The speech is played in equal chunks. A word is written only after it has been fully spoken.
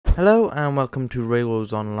Hello and welcome to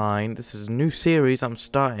Railroads Online. This is a new series I'm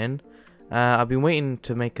starting. I've been waiting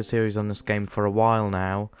to make a series on this game for a while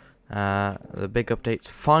now. The big updates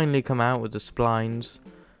finally come out with the splines,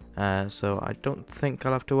 so I don't think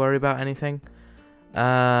I'll have to worry about anything.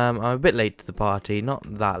 I'm a bit late to the party, not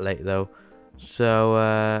that late though, so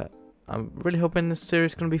I'm really hoping this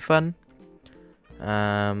series is going to be fun.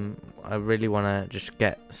 I really want to just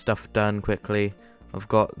get stuff done quickly. I've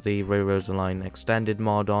got the Railroads Online extended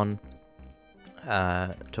mod on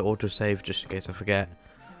to autosave just in case I forget.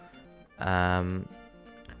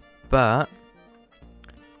 But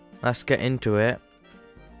let's get into it.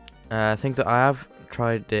 Things that I have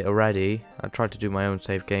tried it already. I tried to do my own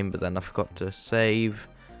save game, but then I forgot to save,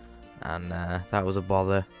 and that was a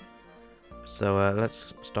bother. So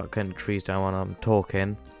let's start cutting trees down while I'm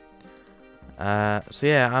talking. So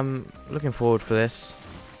yeah, I'm looking forward for this.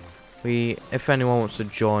 If anyone wants to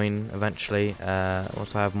join eventually,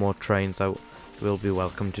 once I have more trains, I will be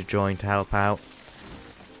welcome to join to help out.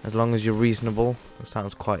 As long as you're reasonable. It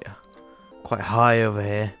sounds quite high over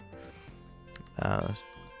here. Let's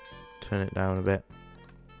turn it down a bit.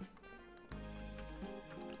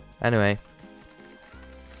 Anyway,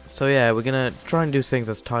 so yeah, we're gonna try and do things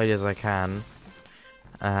as tidy as I can.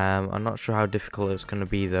 I'm not sure how difficult it's gonna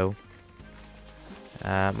be though.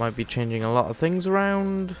 Might be changing a lot of things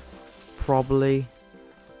around. Probably.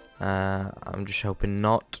 I'm just hoping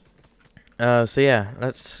not. So yeah,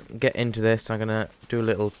 let's get into this. I'm gonna do a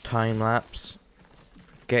little time lapse,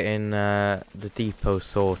 getting the depot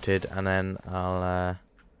sorted, and then I'll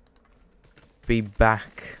be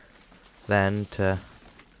back then to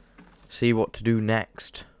see what to do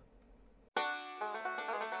next.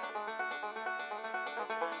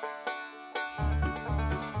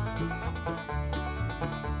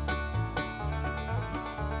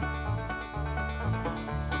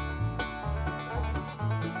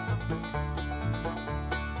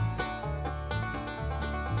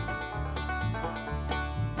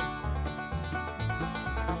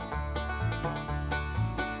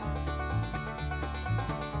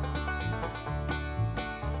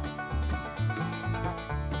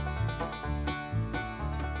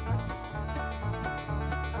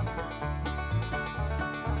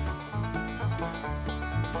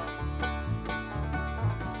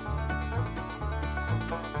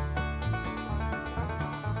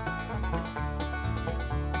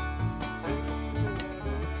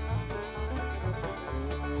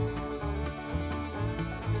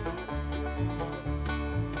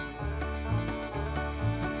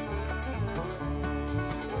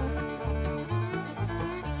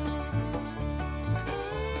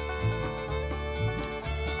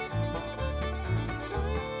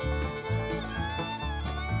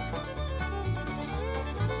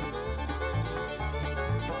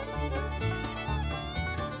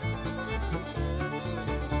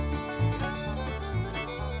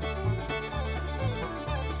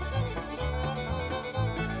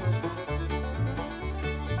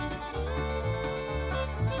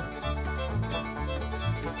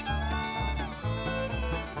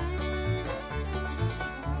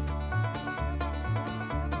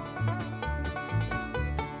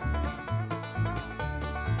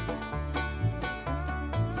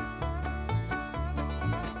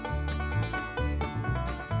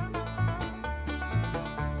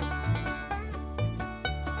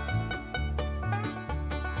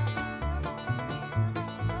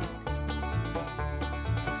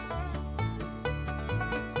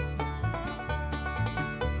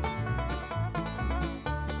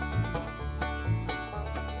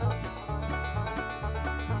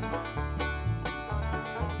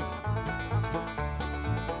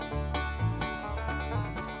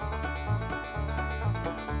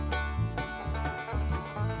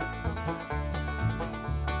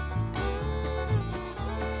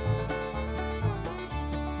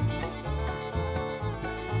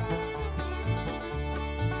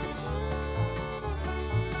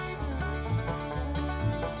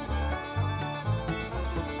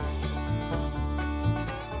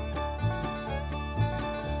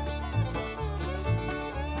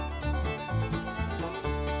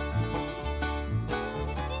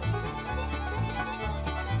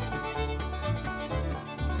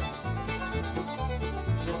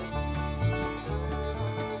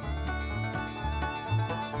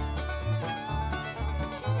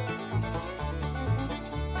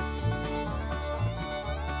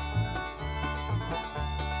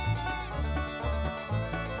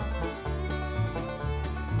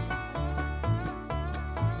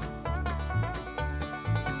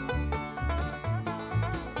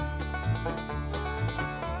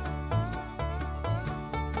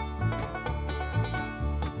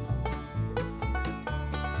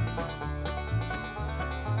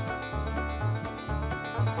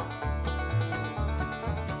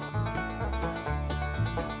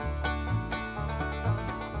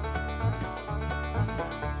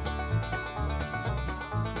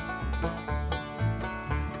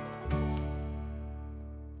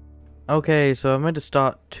 Okay, so I'm going to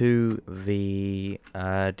start to the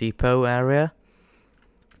depot area.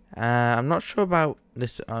 I'm not sure about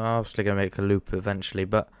this. I'm obviously going to make a loop eventually,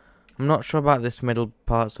 but I'm not sure about this middle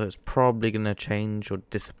part, so it's probably going to change or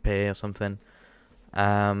disappear or something.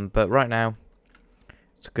 But right now,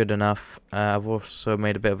 it's good enough. I've also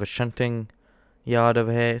made a bit of a shunting yard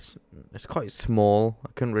over here. It's quite small. I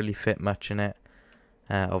couldn't really fit much in it.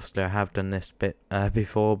 Obviously, I have done this bit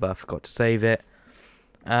before, but I forgot to save it.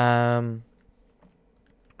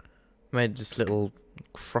 Made this little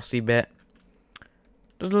crossy bit.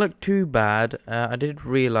 Doesn't look too bad. I did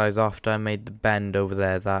realise after I made the bend over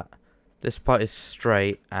there that this part is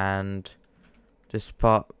straight and this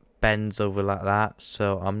part bends over like that.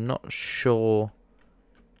 So I'm not sure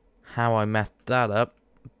how I messed that up,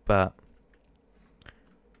 but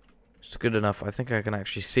it's good enough. I think I can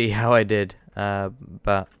actually see how I did,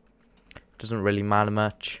 but it doesn't really matter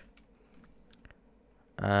much.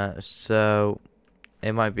 So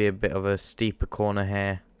it might be a bit of a steeper corner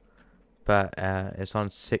here, but it's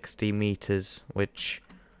on 60 meters, which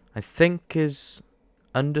I think is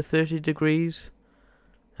under 30 degrees,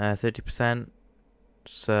 30%.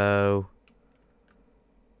 So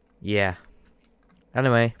yeah.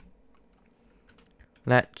 Anyway,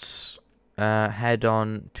 let's head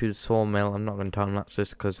on to the sawmill. I'm not going to time lapse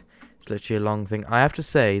this because it's literally a long thing. I have to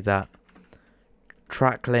say that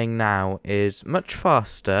track laying now is much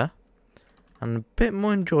faster and a bit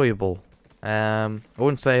more enjoyable. I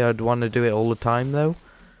wouldn't say I'd want to do it all the time though,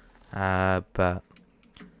 but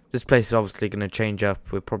this place is obviously going to change up.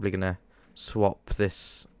 We're probably going to swap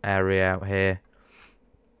this area out here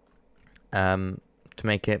to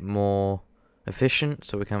make it more efficient,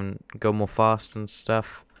 so we can go more fast and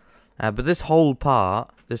stuff. But this whole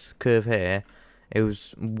part, this curve here, it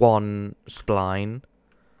was one spline,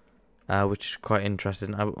 which is quite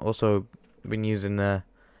interesting. I've also been using the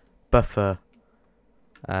buffer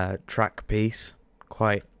track piece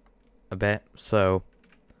quite a bit, so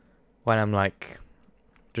when I'm like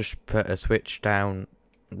just put a switch down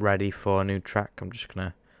ready for a new track, I'm just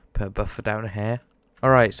gonna put a buffer down here.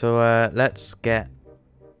 Alright, so let's get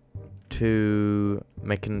to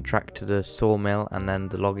making the track to the sawmill and then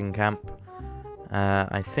the logging camp.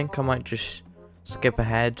 I think I might just skip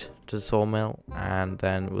ahead to the sawmill and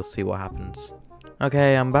then we'll see what happens.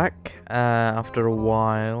 Okay, I'm back after a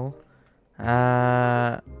while.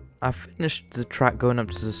 I finished the track going up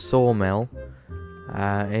to the sawmill.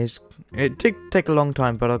 It did take a long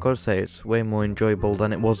time, but I've got to say it's way more enjoyable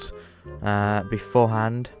than it was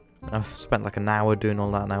beforehand. I've spent like an hour doing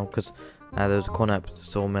all that now because there was a corner up to the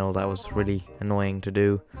sawmill that was really annoying to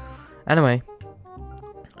do. Anyway,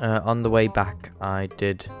 on the way back I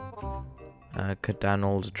did cut down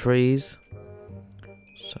all the trees.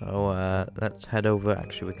 So let's head over.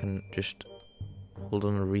 Actually, we can just hold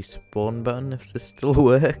on the respawn button if this still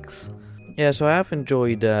works. Yeah, so I have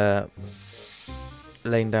enjoyed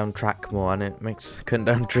laying down track more, and it makes cutting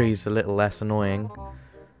down trees a little less annoying.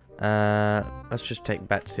 Let's just take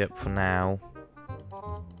Betsy up for now.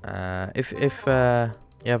 If you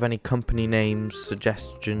have any company names,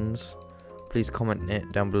 suggestions, please comment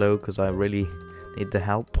it down below because I really need the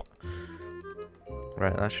help.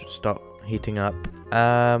 Right, that should stop heating up.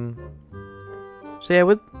 So yeah,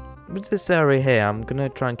 with this area here, I'm gonna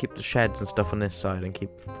try and keep the sheds and stuff on this side and keep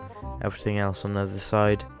everything else on the other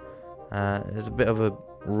side. There's a bit of a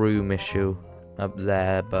room issue up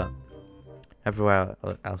there, but everywhere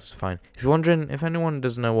else is fine. If you're wondering, if anyone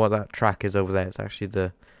doesn't know what that track is over there, it's actually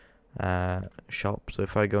the shop. So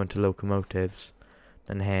if I go into locomotives,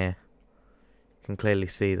 then here you can clearly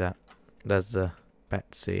see that there's the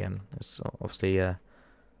Betsy, and it's obviously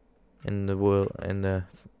in the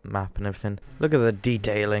map and everything. Look at the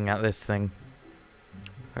detailing at this thing.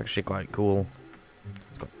 Actually quite cool.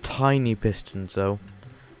 It's got tiny pistons though.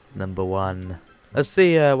 Number 1. Let's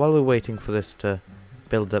see, while we're waiting for this to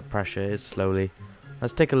build up pressure slowly,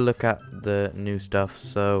 let's take a look at the new stuff.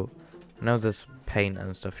 So I know there's paint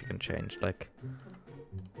and stuff you can change, like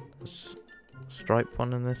stripe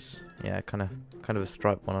one in this. Yeah, kind of a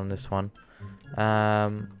stripe one on this one.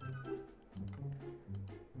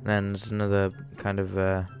 Then there's another kind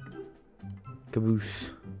of caboose.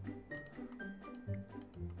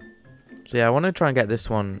 So yeah, I want to try and get this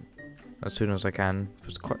one as soon as I can.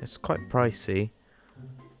 It's quite pricey.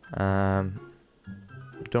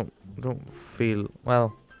 Don't feel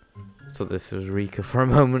well. I thought this was Eureka for a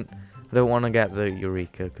moment. I don't want to get the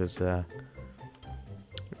Eureka because I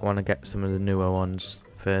want to get some of the newer ones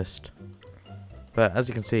first. But as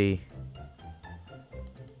you can see,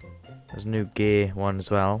 there's a new gear one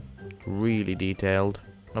as well. Really detailed.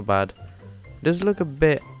 Not bad. It does look a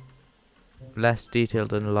bit less detailed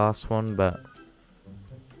than the last one, but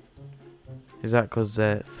is that because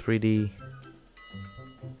they're 3D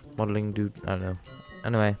modeling I don't know.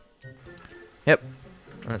 Anyway, yep,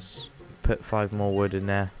 let's put 5 more wood in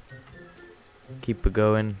there. Keep it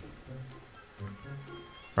going.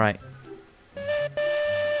 Right.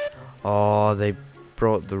 Oh, they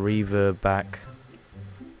brought the reverb back.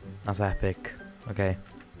 That's epic. Okay.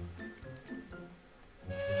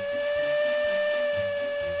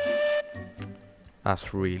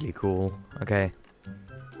 That's really cool. Okay.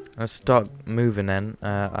 Let's start moving then.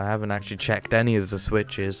 I haven't actually checked any of the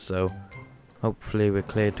switches, so hopefully we're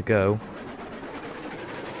cleared to go.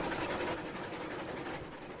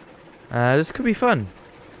 This could be fun.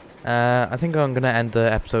 I think I'm going to end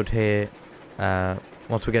the episode here.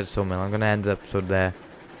 Once we get to Sawmill, I'm going to end the episode there.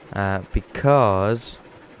 Because...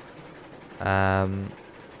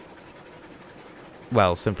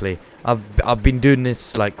 well, simply, I've been doing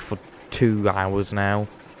this like for 2 hours now.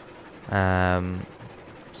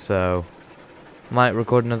 So might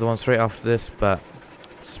record another one straight after this, but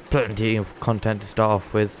it's plenty of content to start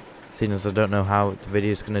off with, seeing as I don't know how the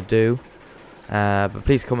video is going to do. But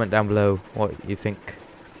please comment down below what you think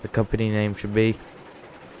the company name should be.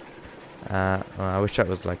 I wish that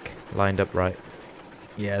was like lined up right.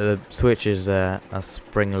 Yeah, the switches are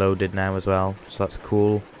spring loaded now as well, so that's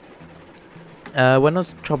cool. When I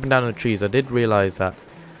was chopping down the trees, I did realise that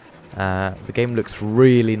the game looks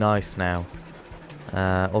really nice now.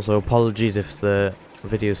 Also, apologies if the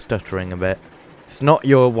video's stuttering a bit. It's not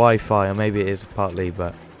your Wi-Fi, or maybe it is partly,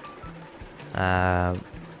 but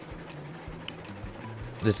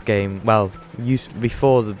this game, well,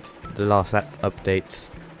 before the last updates,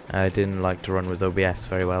 I didn't like to run with OBS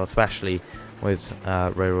very well, especially with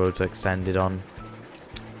Railroads Extended on.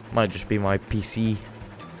 Might just be my PC,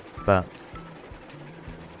 but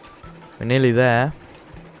we're nearly there,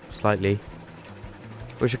 slightly.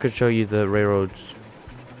 Wish I could show you the Railroads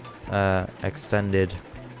Extended,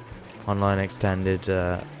 online extended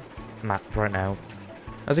map right now.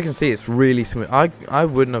 As you can see, it's really smooth. I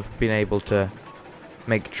wouldn't have been able to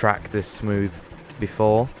make track this smooth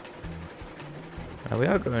before. We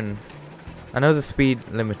are going... I know the speed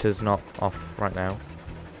limiter's not off right now.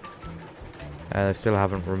 I still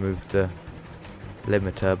haven't removed the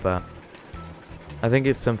limiter, but I think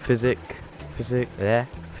it's some physics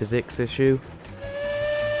issue.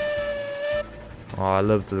 Oh, I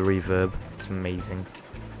love the reverb. It's amazing.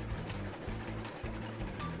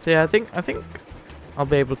 So yeah, I think I'll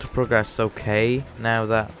be able to progress okay now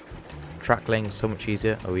that track laying is so much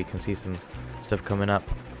easier. Oh, we can see some stuff coming up.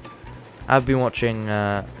 I've been watching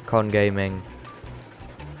Con Gaming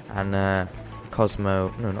and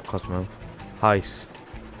Cosmo, no, not Cosmo, Heist,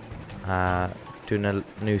 doing a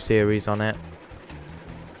new series on it.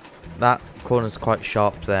 That corner's quite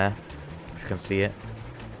sharp there, if you can see it.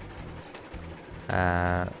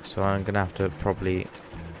 So I'm gonna have to probably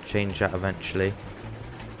change that eventually.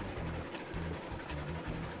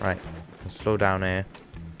 Right, let's slow down here.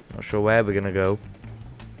 Not sure where we're gonna go.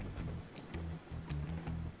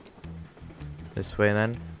 This way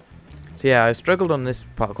then. So yeah, I struggled on this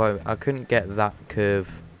part quite. I couldn't get that curve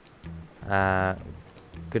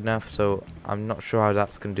good enough, so I'm not sure how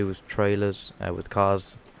that's gonna do with trailers, with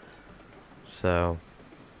cars. So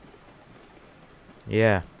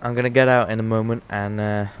yeah, I'm gonna get out in a moment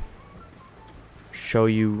and show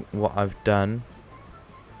you what I've done.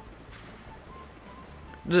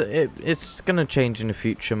 It's gonna change in the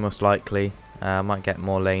future, most likely. I might get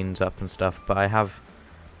more lanes up and stuff, but I have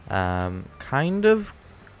kind of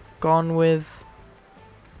gone with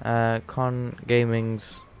Con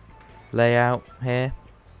Gaming's layout here.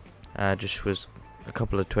 Just was a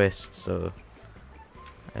couple of twists, so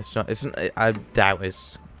I doubt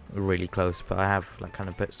it's really close, but I have like kind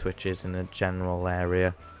of put switches in a general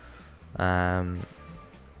area. I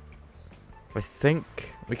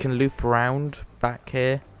think we can loop around back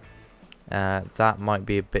here. That might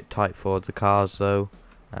be a bit tight for the cars though,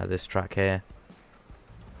 this track here,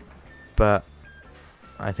 but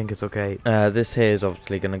I think it's okay. This here is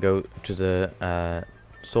obviously going to go to the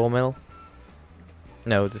sawmill.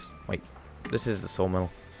 No, this is the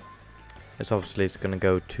sawmill. This obviously is going to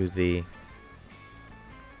go to the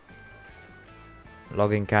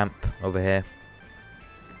logging camp over here.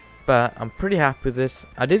 But I'm pretty happy with this.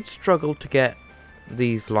 I did struggle to get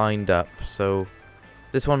these lined up, so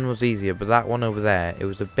this one was easier, but that one over there, it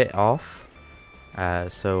was a bit off.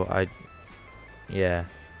 So yeah.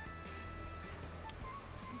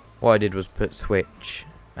 What I did was put switch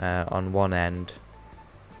on one end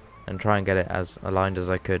and try and get it as aligned as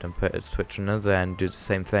I could, and put a switch on another end, do the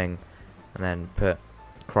same thing, and then put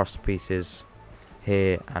cross pieces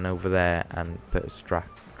here and over there and put a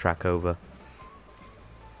track over.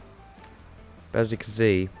 But as you can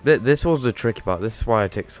see, this was the tricky part. This is why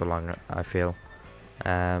it takes so long, I feel.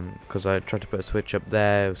 Because I tried to put a switch up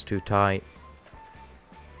there, it was too tight.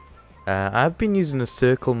 I've been using the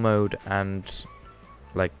circle mode and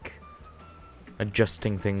like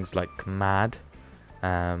adjusting things like mad.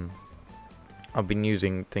 I've been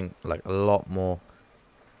using like a lot more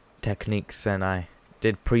techniques than I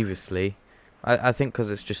did previously. I think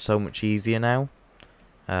because it's just so much easier now.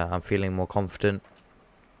 I'm feeling more confident.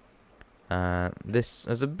 There's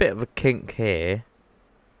a bit of a kink here,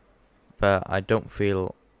 but I don't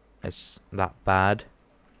feel it's that bad.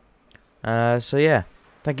 So yeah,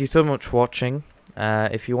 thank you so much for watching.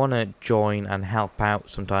 If you want to join and help out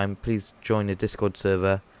sometime, please join the Discord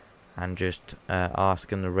server and just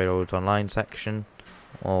ask in the Railroads Online section,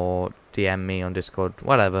 or DM me on Discord,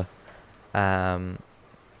 whatever.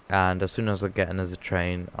 And as soon as I get another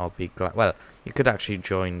train, I'll be glad. Well, you could actually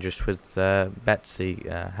join just with Betsy,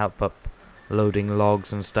 help up loading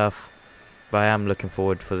logs and stuff. But I am looking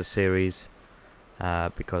forward for the series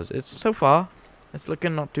because so far it's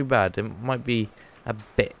looking not too bad. It might be a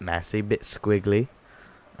bit messy, a bit squiggly,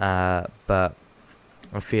 but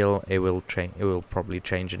I feel it will change. It will probably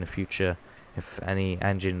change in the future if any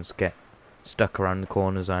engines get stuck around the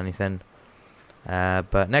corners or anything.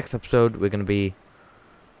 But next episode we're going to be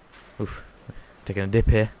taking a dip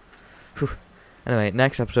here. Anyway,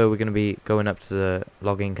 next episode we're going to be going up to the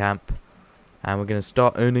logging camp and we're going to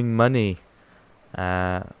start earning money.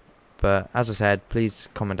 But as I said, please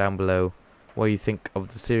comment down below what you think of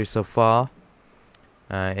the series so far.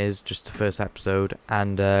 It is just the first episode,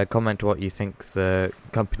 and comment what you think the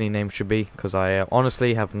company name should be, because I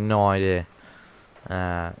honestly have no idea.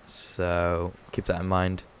 So keep that in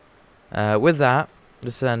mind. With that,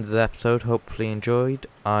 this ends the episode. Hopefully you enjoyed.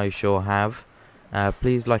 I sure have.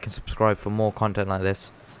 Please like and subscribe for more content like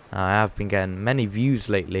this. I have been getting many views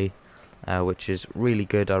lately, which is really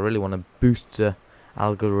good. I really want to boost the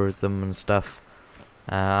algorithm and stuff.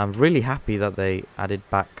 I'm really happy that they added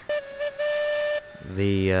back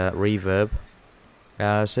the reverb.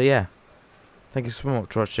 So yeah, thank you so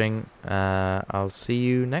much for watching. I'll see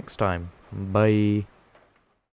you next time. Bye.